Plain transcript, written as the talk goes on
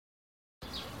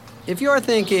If you're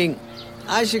thinking,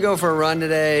 I should go for a run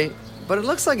today, but it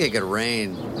looks like it could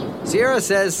rain, Sierra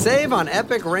says save on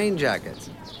epic rain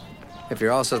jackets. If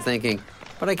you're also thinking,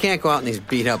 but I can't go out in these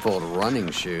beat-up old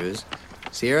running shoes,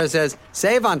 Sierra says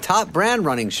save on top brand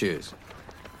running shoes.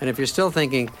 And if you're still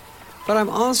thinking, but I'm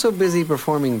also busy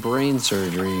performing brain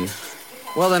surgery,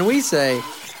 well, then we say,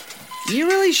 you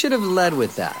really should have led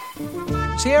with that.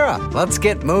 Sierra, let's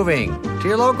get moving to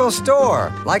your local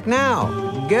store, like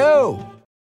now. Go!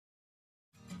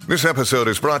 This episode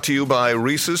is brought to you by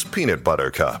Reese's Peanut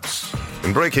Butter Cups.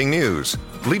 In breaking news,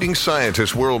 leading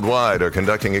scientists worldwide are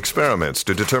conducting experiments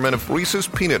to determine if Reese's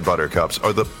Peanut Butter Cups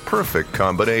are the perfect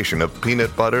combination of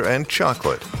peanut butter and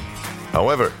chocolate.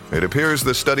 However, it appears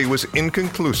the study was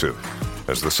inconclusive,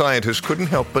 as the scientists couldn't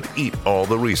help but eat all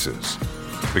the Reese's.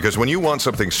 Because when you want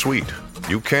something sweet,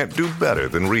 you can't do better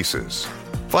than Reese's.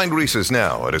 Find Reese's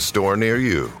now at a store near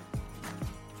you.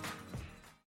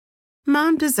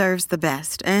 Mom deserves the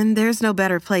best, and there's no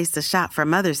better place to shop for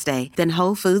Mother's Day than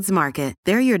Whole Foods Market.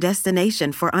 They're your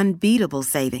destination for unbeatable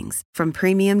savings, from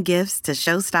premium gifts to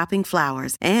show-stopping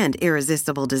flowers and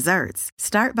irresistible desserts.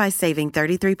 Start by saving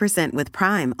 33% with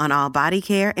Prime on all body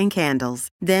care and candles.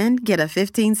 Then get a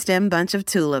 15-stem bunch of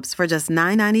tulips for just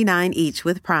 $9.99 each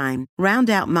with Prime. Round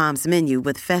out Mom's menu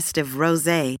with festive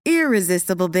rosé,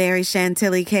 irresistible berry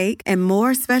chantilly cake, and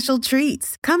more special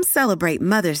treats. Come celebrate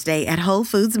Mother's Day at Whole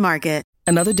Foods Market.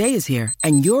 Another day is here,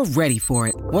 and you're ready for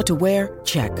it. What to wear?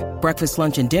 Check. Breakfast,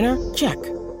 lunch, and dinner? Check.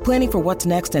 Planning for what's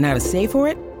next and how to save for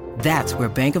it? That's where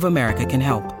Bank of America can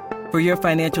help. For your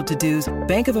financial to-dos,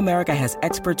 Bank of America has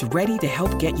experts ready to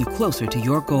help get you closer to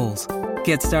your goals.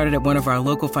 Get started at one of our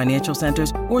local financial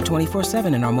centers or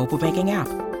 24/7 in our mobile banking app.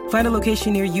 Find a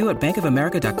location near you at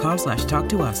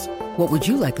bankofamerica.com/talktous. What would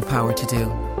you like the power to do?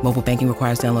 Mobile banking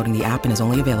requires downloading the app and is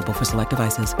only available for select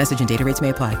devices. Message and data rates may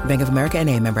apply. Bank of America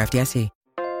N.A., member FDIC.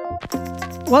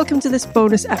 Welcome to this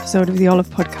bonus episode of the Olive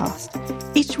Podcast.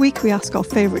 Each week we ask our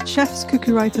favourite chefs,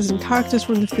 cookie writers and characters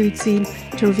from the food scene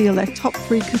to reveal their top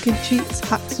 3 cooking cheats,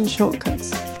 hacks and shortcuts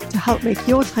to help make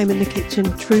your time in the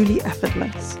kitchen truly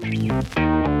effortless.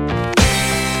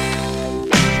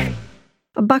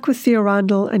 I'm back with Theo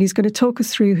Randall and he's going to talk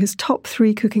us through his top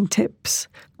 3 cooking tips.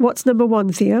 What's number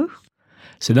 1, Theo?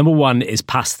 So number 1 is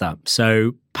pasta.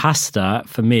 So pasta,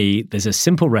 for me, there's a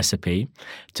simple recipe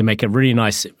to make a really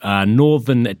nice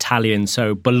northern Italian,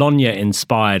 so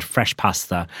Bologna-inspired fresh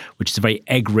pasta, which is a very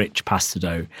egg-rich pasta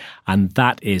dough. And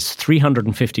that is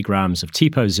 350 grams of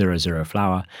Tipo 00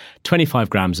 flour, 25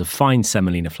 grams of fine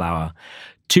semolina flour,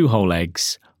 2 whole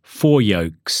eggs, 4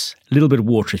 yolks, a little bit of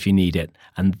water if you need it,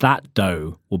 and that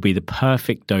dough will be the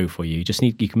perfect dough for you.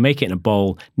 You can make it in a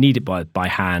bowl, knead it by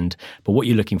hand, but what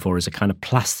you're looking for is a kind of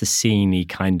plasticine-y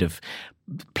kind of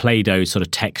Play-Doh sort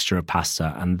of texture of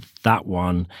pasta, and that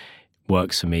one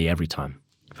works for me every time.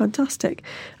 Fantastic.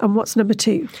 And what's number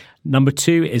 2? Number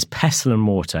 2 is pestle and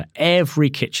mortar. Every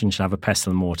kitchen should have a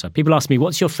pestle and mortar. People ask me,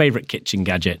 what's your favourite kitchen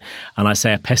gadget? And I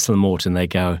say a pestle and mortar, and they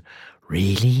go,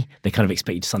 really? They kind of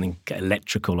expect you to something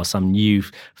electrical or some new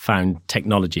found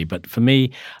technology. But for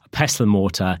me, a pestle and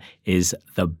mortar is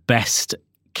the best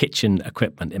kitchen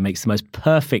equipment. It makes the most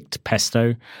perfect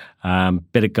pesto,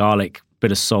 bit of garlic,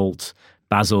 bit of salt,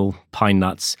 basil, pine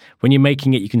nuts. When you're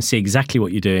making it, you can see exactly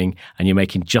what you're doing and you're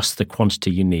making just the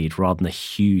quantity you need rather than a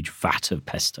huge vat of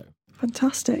pesto.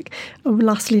 Fantastic. And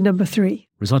lastly, number 3.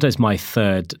 Risotto is my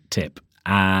third tip.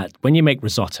 When you make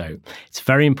risotto, it's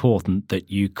very important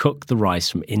that you cook the rice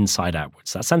from inside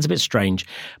outwards. That sounds a bit strange,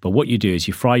 but what you do is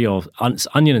you fry your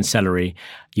onion and celery,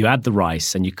 you add the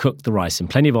rice, and you cook the rice in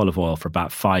plenty of olive oil for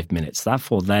about 5 minutes.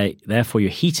 Therefore, you're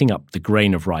heating up the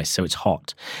grain of rice so it's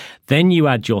hot. Then you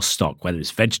add your stock, whether it's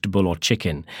vegetable or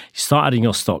chicken. You start adding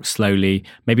your stock slowly,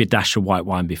 maybe a dash of white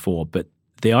wine before, but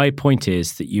the eye point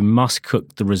is that you must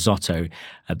cook the risotto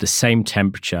at the same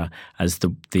temperature as the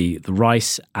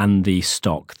rice and the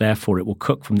stock. Therefore, it will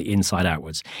cook from the inside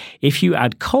outwards. If you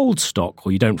add cold stock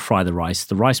or you don't fry the rice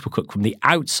will cook from the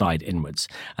outside inwards.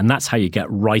 And that's how you get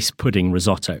rice pudding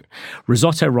risotto.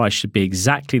 Risotto rice should be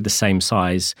exactly the same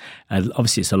size.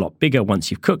 Obviously, it's a lot bigger once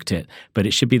you've cooked it, but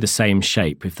it should be the same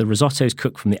shape. If the risotto is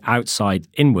cooked from the outside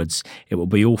inwards, it will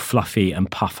be all fluffy and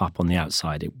puff up on the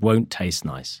outside. It won't taste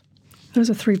nice. Those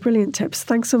are 3 brilliant tips.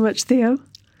 Thanks so much, Theo.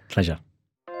 Pleasure.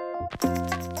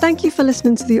 Thank you for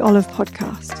listening to the Olive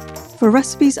Podcast. For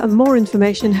recipes and more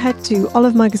information, head to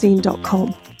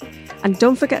olivemagazine.com. And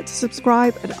don't forget to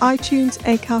subscribe at iTunes,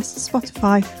 Acast,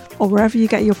 Spotify, or wherever you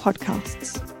get your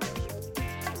podcasts.